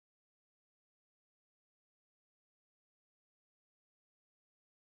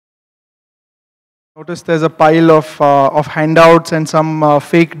Notice there's a pile of handouts and some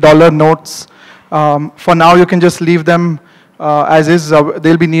fake dollar notes. For now, you can just leave them as is.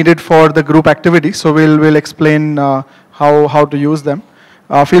 They'll be needed for the group activity, so we'll explain how to use them.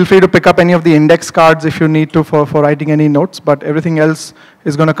 Feel free to pick up any of the index cards if you need to for writing any notes, but everything else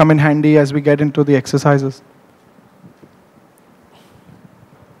is going to come in handy as we get into the exercises.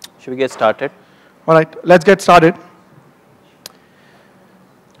 Should we get started? All right, let's get started.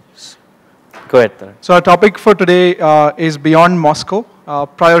 Go ahead, Tarang. So our topic for today is beyond MoSCoW,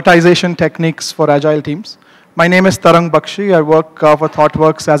 prioritization techniques for agile teams. My name is Tarang Baxi. I work for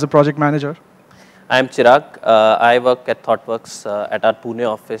ThoughtWorks as a project manager. I'm Chirag. I work at ThoughtWorks at our Pune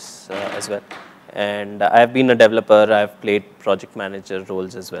office as well. And I've been a developer. I've played project manager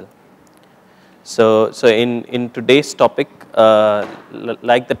roles as well. So in today's topic,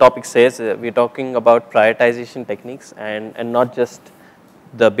 like the topic says, we're talking about prioritization techniques and not just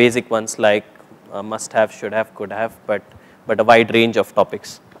the basic ones like must have, should have, could have, but a wide range of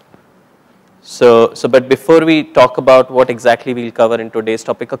topics. But before we talk about what exactly we'll cover in today's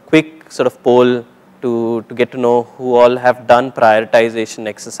topic, a quick sort of poll to get to know who all have done prioritization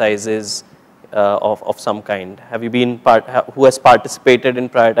exercises of some kind. Have you been who has participated in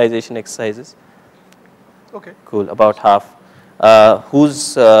prioritization exercises? Okay. Cool, about half.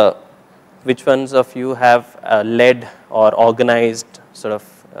 Which ones of you have led or organized sort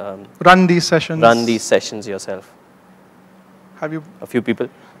of run these sessions? Run these sessions yourself. Have you? A few people.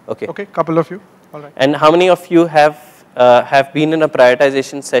 Okay. Okay, couple of you. All right. And how many of you have been in a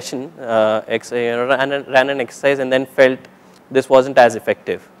prioritization session, ran an exercise, and then felt this wasn't as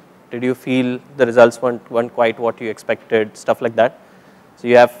effective? Did you feel the results weren't quite what you expected? Stuff like that. So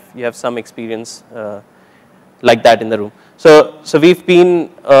you have some experience like that in the room. So we've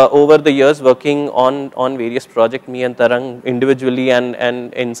been over the years working on various projects, me and Tarang individually, and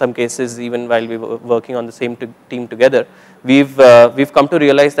in some cases even while we were working on the same team together, we've come to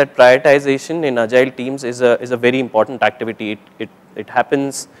realize that prioritization in agile teams is a very important activity. It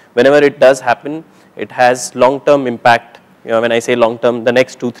happens whenever it does happen. It has long-term impact. You know, when I say long-term, the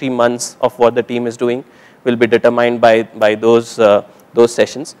next 2-3 months of what the team is doing will be determined by those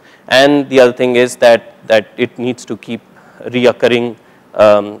sessions. And the other thing is that it needs to keep reoccurring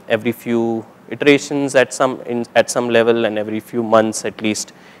every few iterations at some level and every few months at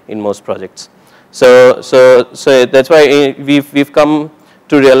least in most projects. So that's why we've come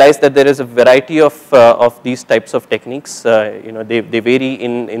to realize that there is a variety of these types of techniques. You know, they vary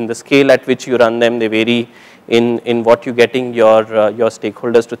in the scale at which you run them. They vary in what you're getting your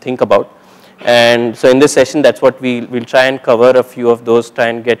stakeholders to think about. And so in this session, that's what we'll try and cover a few of those, try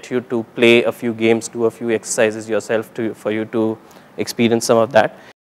and get you to play a few games, do a few exercises yourself for you to experience some of that.